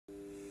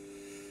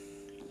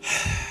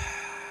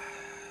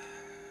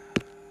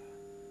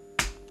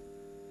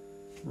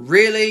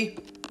Really?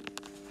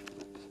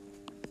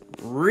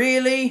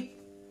 Really?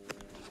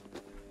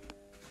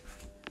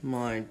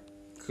 My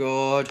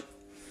God.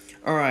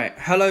 Alright,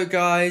 hello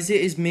guys,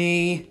 it is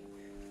me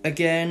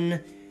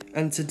again,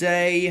 and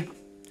today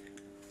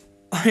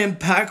I am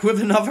back with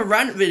another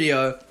rant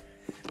video.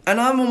 And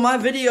I'm on my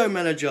video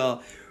manager,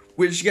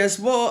 which guess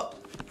what?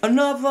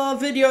 Another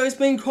video has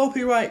been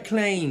copyright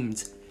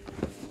claimed.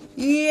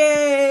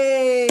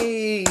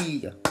 Yay!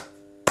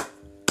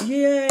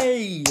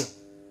 Yay!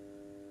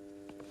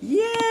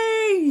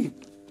 Yay!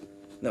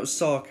 That was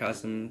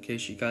sarcasm, in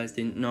case you guys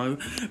didn't know.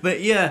 But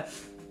yeah,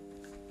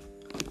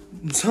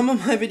 some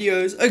of my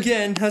videos,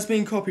 again, has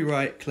been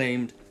copyright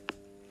claimed.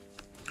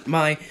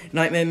 My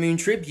Nightmare Moon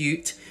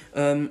tribute,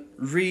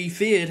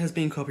 Re-Feared, has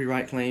been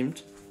copyright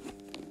claimed.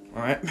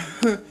 Alright.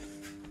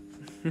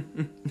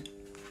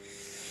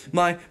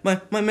 my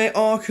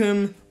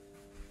Arkham,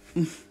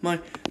 my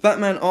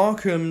Batman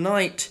Arkham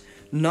Knight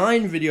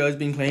 9 video has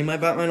been claimed. My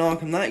Batman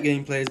Arkham Knight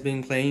gameplay has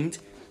been claimed.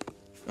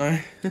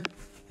 Alright.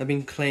 Have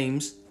been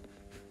claimed.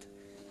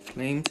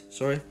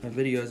 Sorry, my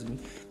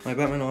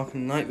Batman Arkham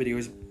Knight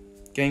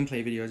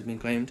gameplay video has been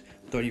claimed.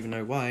 Don't even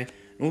know why.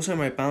 And also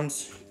my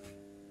Bounce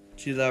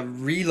to the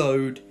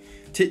Reload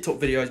TikTok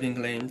video has been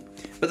claimed.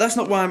 But that's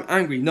not why I'm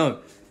angry.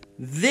 No,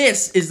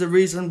 this is the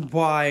reason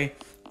why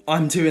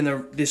I'm doing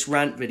this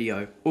rant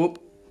video. Oh,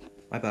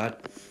 my bad.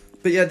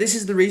 But yeah, this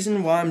is the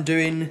reason why I'm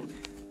doing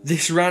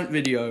this rant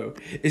video,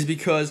 is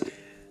because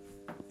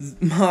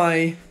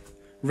my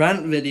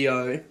rant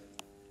video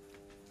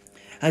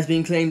has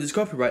been claimed as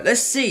copyright.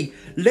 Let's see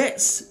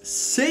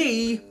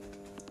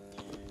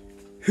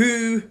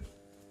who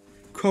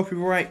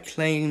copyright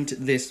claimed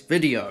this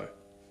video.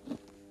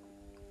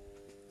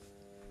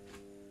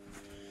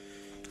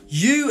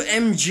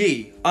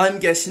 UMG. I'm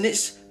guessing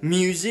it's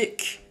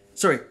music.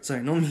 Sorry,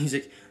 not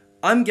music.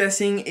 I'm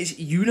guessing it's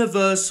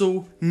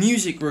Universal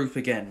Music Group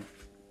again.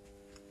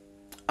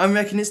 I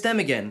reckon it's them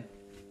again.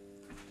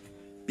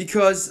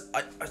 Because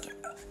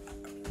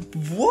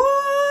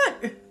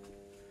what?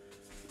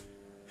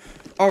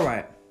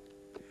 Alright.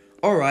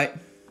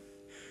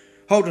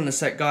 Hold on a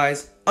sec,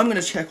 guys. I'm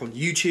gonna check on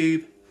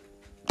YouTube.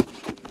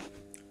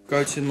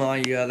 Go to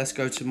my let's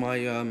go to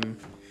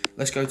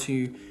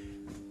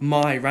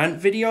my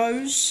rant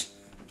videos.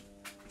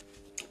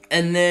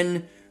 And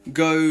then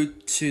go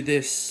to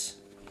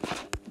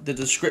the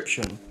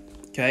description.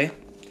 Okay?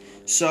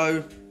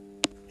 So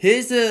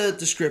here's the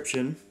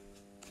description.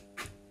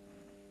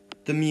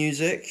 The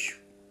music.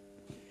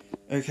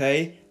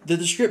 Okay? The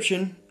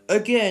description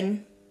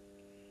again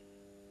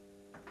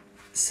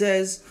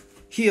says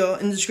here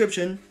in the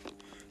description,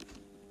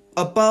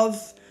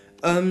 above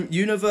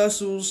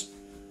Universal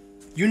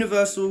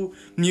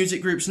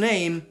Music Group's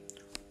name,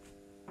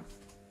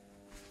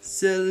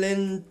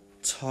 Cilento.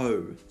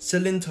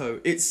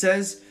 It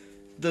says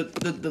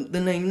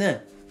the name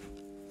there,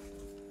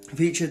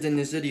 featured in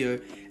this video.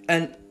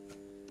 And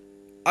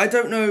I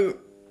don't know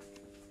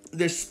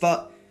this,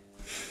 but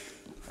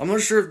I'm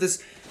not sure if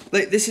this,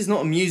 like, this is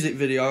not a music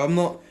video. I'm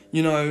not,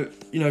 you know,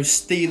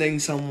 stealing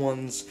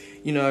someone's,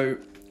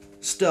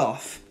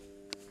 stuff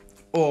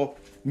or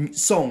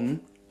song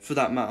for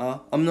that matter.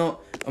 I'm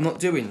not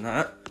doing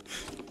that.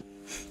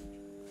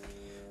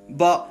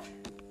 But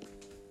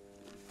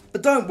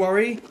don't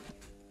worry,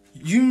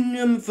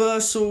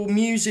 Universal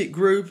Music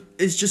Group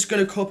is just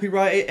gonna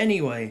copyright it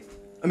anyway.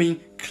 I mean,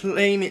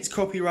 claim it's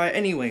copyright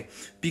anyway,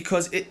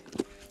 because it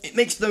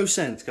makes no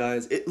sense,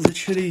 guys. It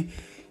literally,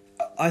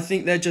 I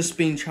think they're just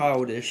being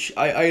childish.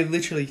 I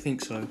literally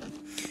think so.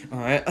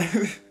 Alright.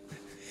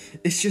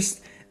 It's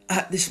just,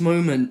 at this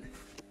moment,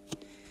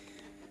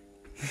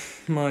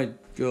 my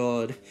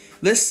God.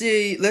 Let's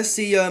see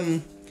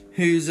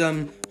who's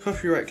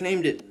copyright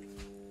claimed it.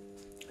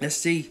 Let's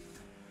see.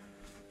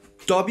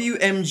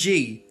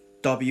 WMG's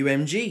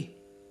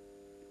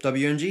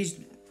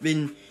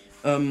been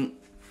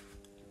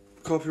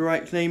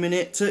copyright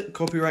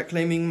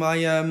claiming my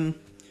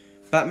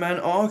Batman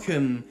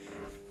Arkham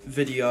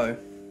video.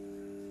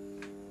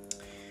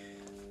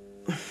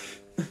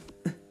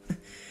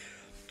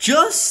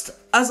 Just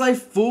as I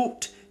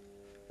thought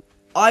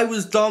I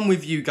was done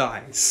with you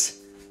guys.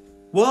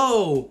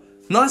 Whoa,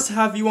 nice to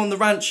have you on the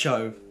rant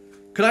show.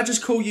 Can I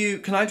just call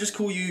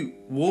you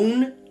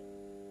Warren?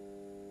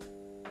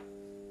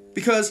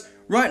 Because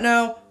right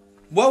now,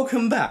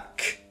 welcome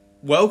back.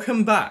 Do you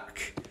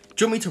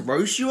want me to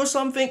roast you or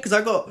something? Because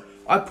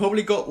I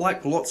probably got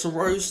like lots of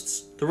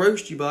roasts to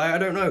roast you by. I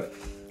don't know.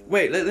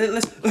 Wait,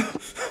 let's.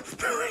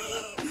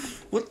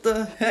 What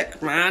the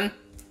heck, man?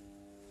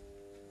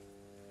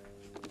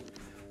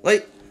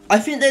 Like, I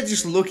think they're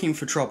just looking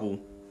for trouble.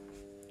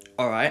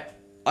 Alright?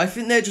 I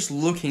think they're just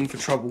looking for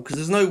trouble, because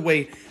there's no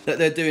way that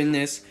they're doing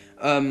this.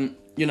 There's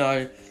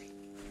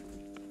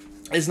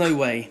no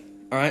way.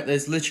 Alright?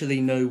 There's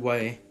literally no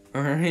way.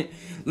 Alright?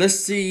 Let's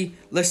see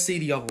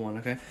the other one,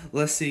 okay?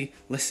 Let's see.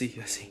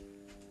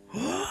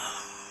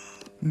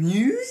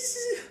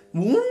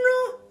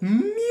 Warner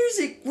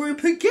Music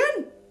Group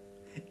again?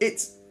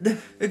 it's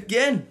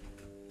again.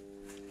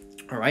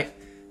 All right,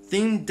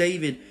 theme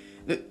David.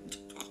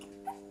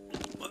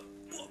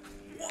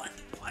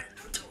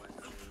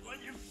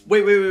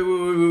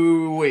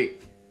 Wait.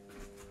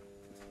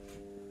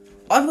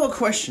 I've got a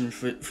question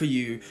for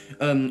you,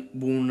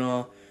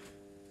 Warner.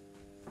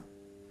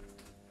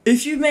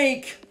 If you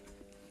make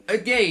a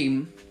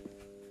game,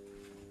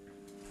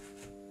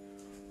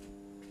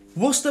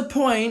 what's the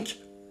point?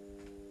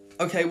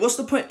 Okay, what's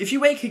the point? If you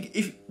make a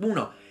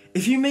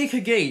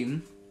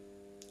game,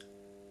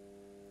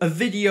 a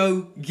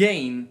video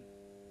game,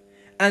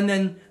 and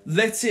then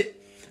let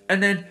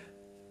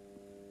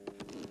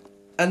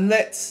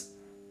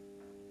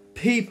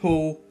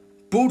people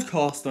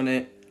broadcast on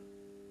it,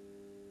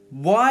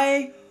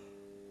 why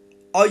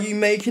are you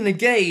making a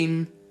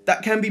game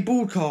that can be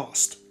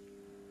broadcast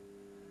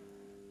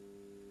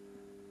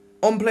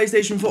on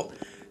PlayStation 4?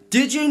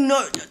 Did you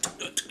know?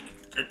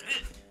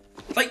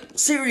 Like,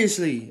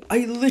 seriously, I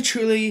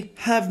literally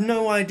have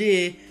no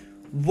idea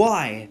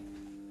why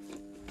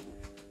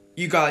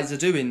you guys are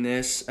doing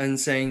this and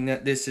saying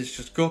that this is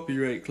just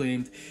copyright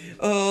claimed.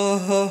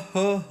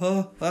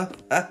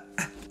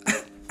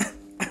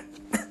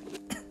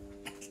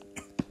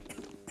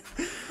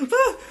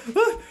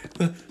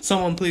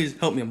 Someone please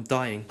help me, I'm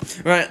dying.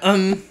 Right,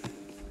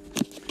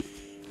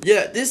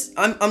 yeah,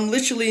 I'm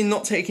literally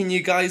not taking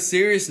you guys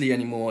seriously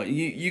anymore.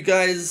 You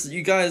guys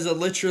are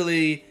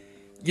literally,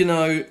 you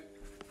know,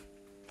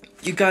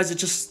 you guys are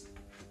just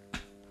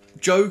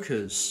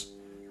jokers.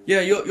 Yeah,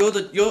 you're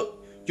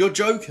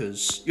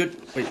jokers.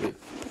 Wait.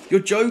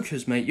 You're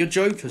jokers, mate. You're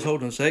jokers.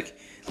 Hold on a sec.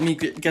 Let me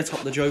get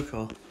up the Joker.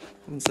 Hold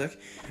on a sec.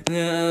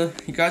 You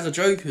guys are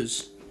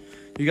jokers.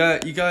 You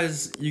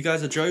guys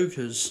are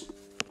jokers.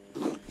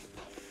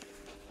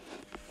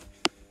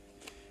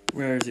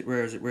 Where is he?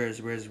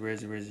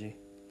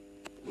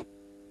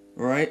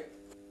 Alright?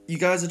 You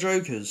guys are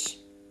jokers.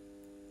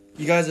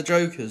 You guys are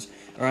jokers.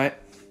 Alright?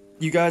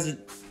 You guys are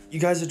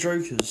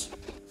jokers.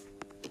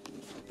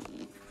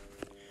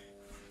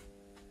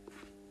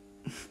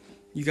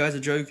 You guys are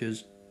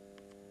jokers.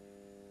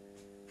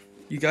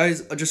 You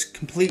guys are just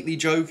completely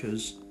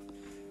jokers.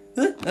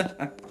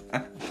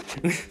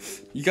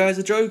 You guys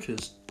are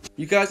jokers.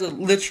 You guys are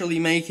literally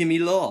making me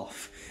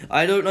laugh.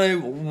 I don't know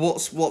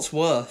what's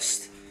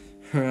worst.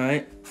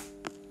 Alright?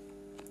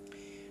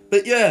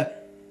 But yeah.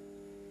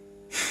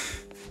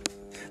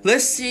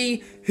 Let's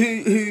see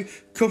who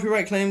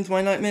copyright claimed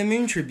my Nightmare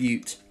Moon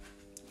tribute.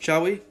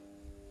 Shall we?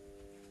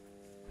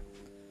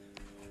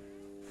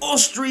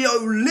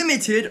 Ostereo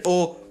Limited,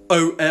 or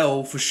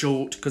OL for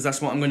short, because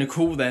that's what I'm going to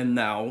call them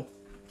now.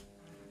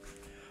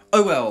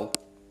 OL.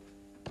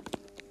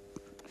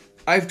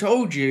 I've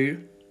told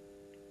you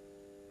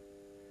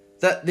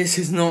that this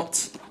is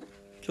not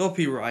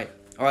copyright,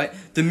 alright?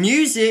 The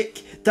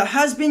music that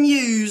has been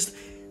used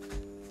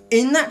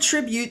in this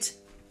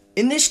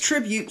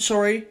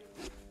tribute,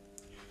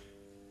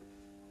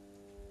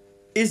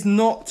 is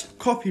not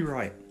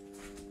copyright.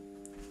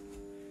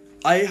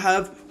 I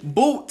have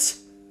bought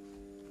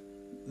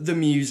the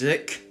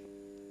music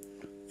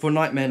for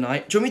Nightmare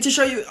Night. Do you want me to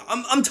show you?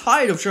 I'm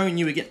tired of showing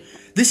you again.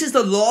 This is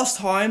the last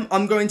time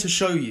I'm going to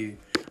show you.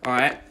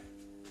 Alright?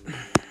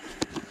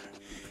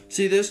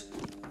 See this?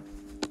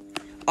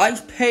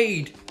 I've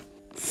paid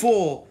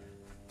for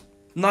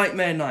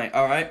Nightmare Night,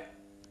 alright?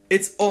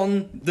 It's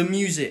on the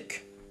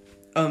music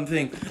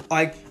thing.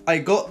 I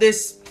got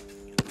this.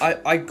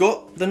 I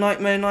got the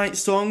Nightmare Night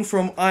song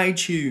from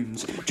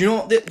iTunes. Do you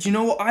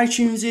know what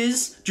iTunes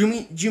is? Do you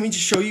want me to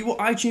show you what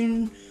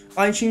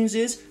iTunes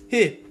is?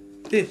 Here.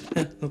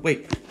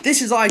 Wait.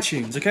 This is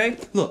iTunes, okay?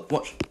 Look,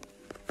 watch.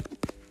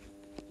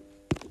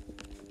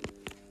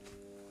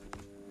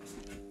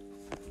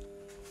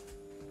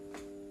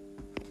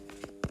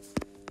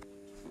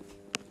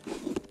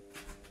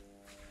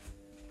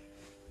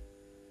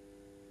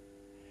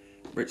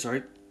 Wait,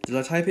 sorry. Did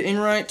I type it in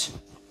right?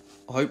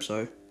 I hope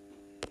so.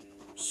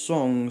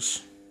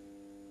 Songs.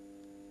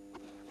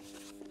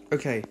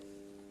 Okay.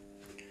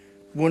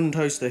 Wooden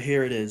toaster,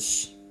 here it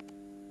is.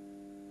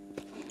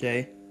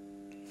 Okay.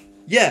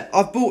 Yeah,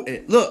 I've bought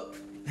it. Look.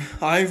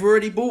 I've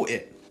already bought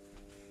it.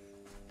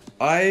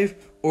 I've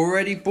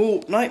already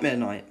bought Nightmare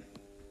Night.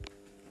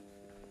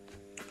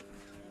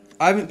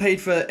 I haven't paid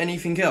for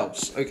anything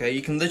else. Okay,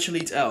 you can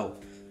literally tell.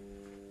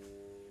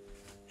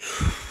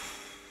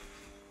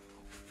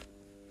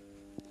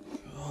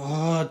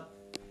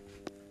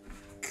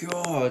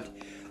 God,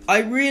 I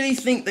really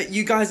think that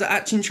you guys are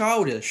acting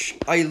childish.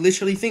 I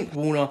literally think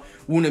Warner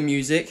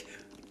Music,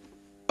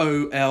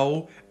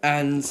 OL,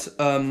 and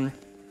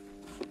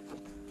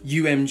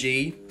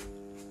UMG.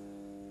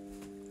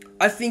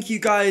 I think you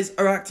guys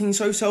are acting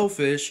so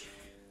selfish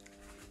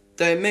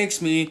that it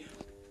makes me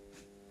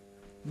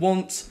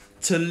want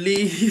to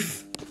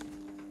leave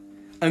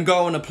and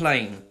go on a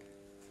plane.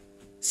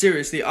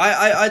 Seriously,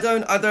 I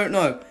don't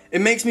know.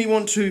 It makes me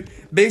want to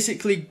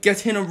basically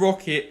get in a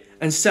rocket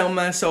and sell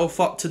myself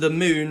up to the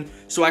moon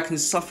so I can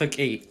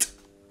suffocate.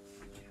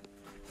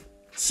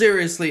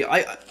 Seriously,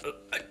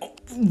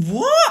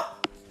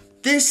 what?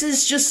 This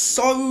is just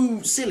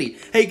so silly.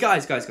 Hey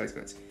guys.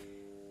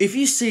 If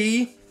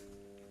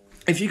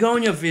you go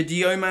on your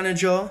video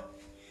manager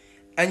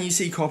and you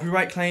see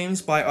copyright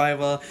claims by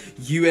either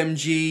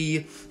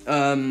UMG,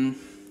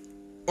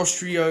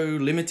 Ostereo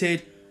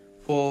Limited,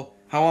 or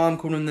how I'm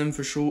calling them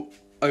for short,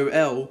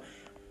 OL,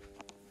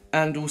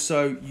 and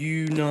also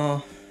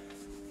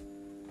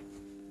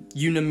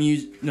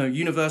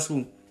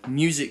Universal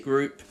Music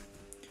Group,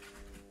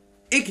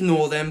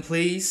 ignore them,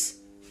 please,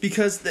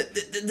 because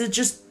they're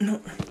just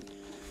not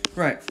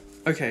right.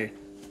 Okay,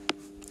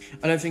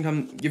 I don't think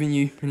I'm giving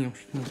you any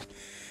options. No.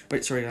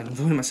 Wait, sorry, I'm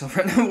talking to myself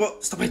right now.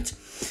 What? Stop it.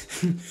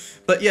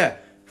 But yeah,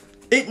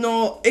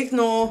 ignore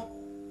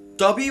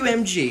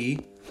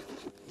WMG,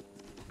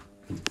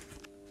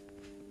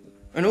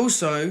 and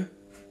also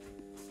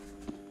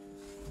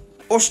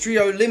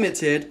Ostereo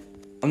Limited.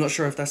 I'm not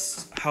sure if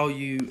that's how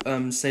you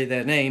say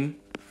their name.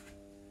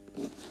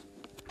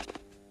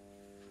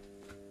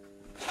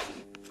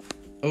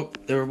 Oh,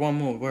 there are one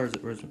more. Where is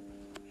it?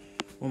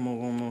 One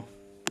more.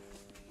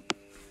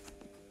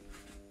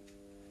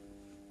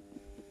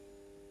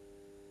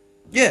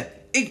 Yeah,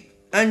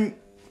 and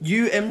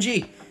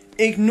UMG.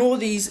 Ignore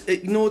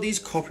these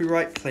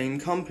copyright claim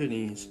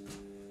companies.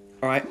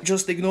 All right,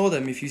 just ignore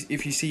them if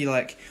you see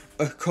like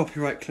a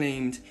copyright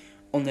claimed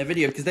on their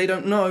video, because they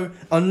don't know.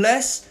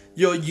 Unless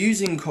you're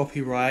using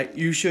copyright,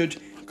 you should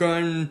go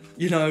and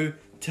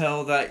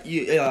tell that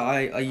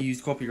I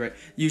used copyright.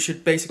 You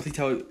should basically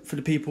tell, for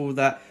the people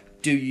that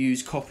do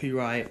use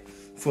copyright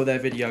for their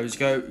videos,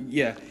 go,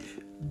 yeah.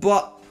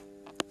 But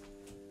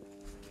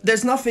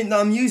there's nothing that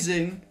I'm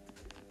using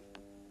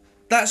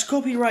that's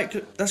copyright.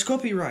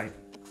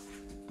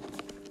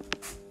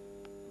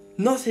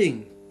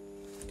 Nothing.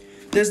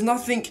 There's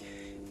nothing.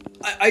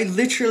 I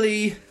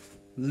literally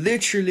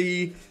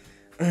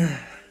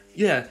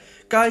yeah,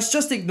 guys,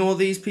 just ignore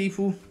these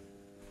people.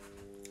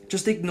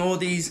 Just ignore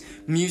these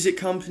music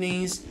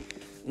companies.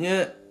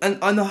 Yeah, and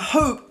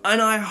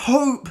I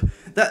hope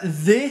that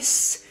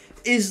this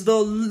is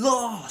the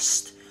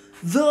last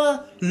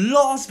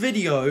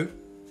video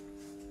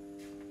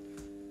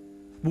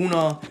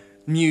Warner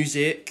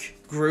Music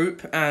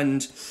Group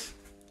and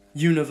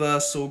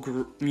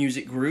Universal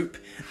Music Group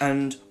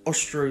and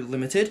Ostereo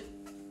Limited.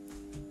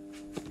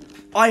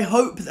 I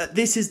hope that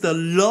this is the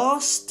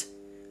last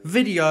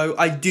video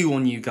I do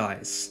on you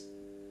guys.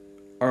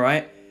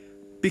 Alright?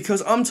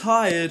 Because I'm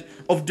tired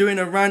of doing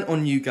a rant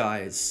on you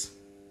guys.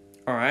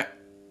 Alright?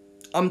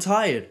 I'm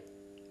tired.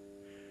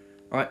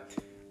 Alright?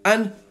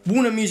 And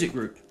Warner Music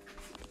Group.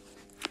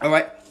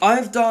 Alright?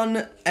 I've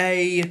done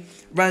a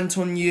rant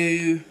on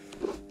you.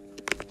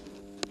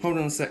 Hold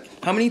on a sec.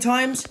 How many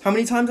times? Have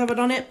I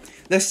done it?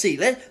 Let's see.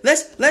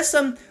 Let's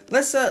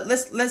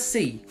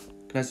see.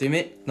 Can I zoom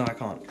it? No, I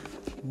can't.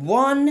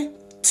 1,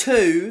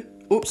 2.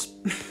 Oops.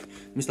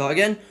 Let me start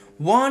again.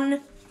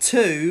 1,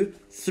 2,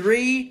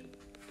 3.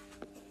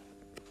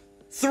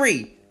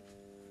 3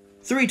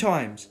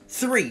 times.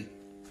 3.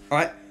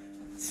 Alright?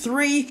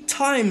 3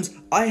 times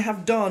I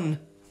have done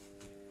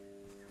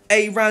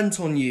a rant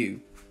on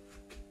you,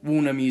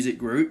 Warner Music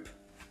Group.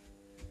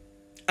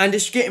 And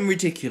it's getting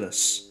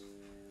ridiculous.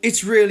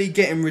 It's really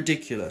getting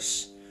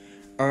ridiculous.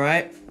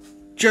 Alright?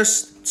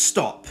 Just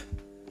stop.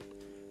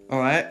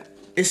 Alright?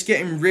 It's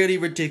getting really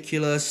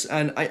ridiculous,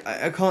 and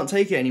I can't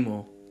take it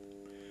anymore.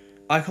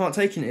 I can't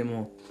take it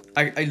anymore.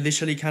 I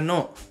literally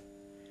cannot.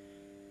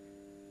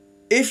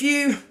 If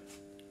you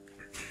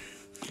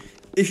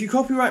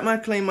copyright my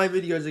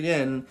videos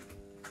again,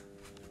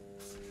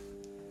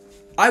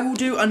 I will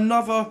do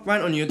another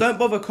rant on you. Don't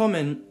bother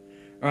comment,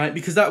 alright?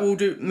 Because that will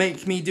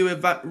make me do a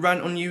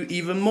rant on you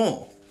even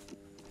more.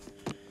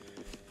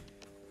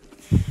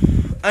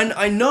 And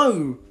I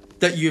know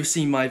that you have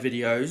seen my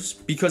videos,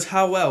 because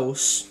how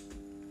else?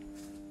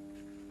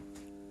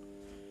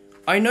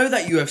 I know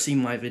that you have seen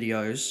my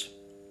videos.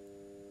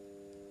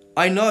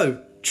 I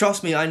know.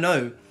 Trust me, I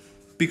know.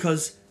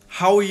 Because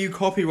how are you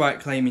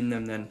copyright claiming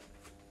them then?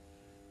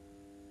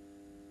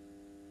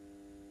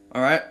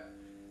 Alright?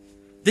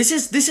 This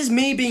is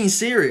me being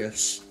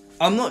serious.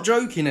 I'm not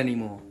joking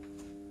anymore.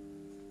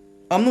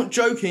 I'm not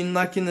joking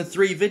like in the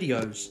 3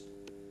 videos.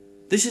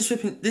 This is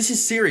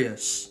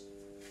serious.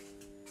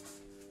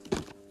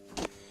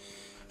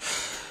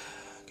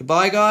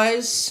 Goodbye,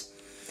 guys.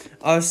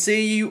 I'll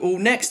see you all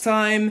next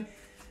time.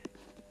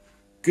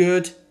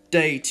 Good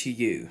day to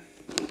you.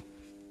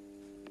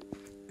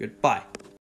 Goodbye.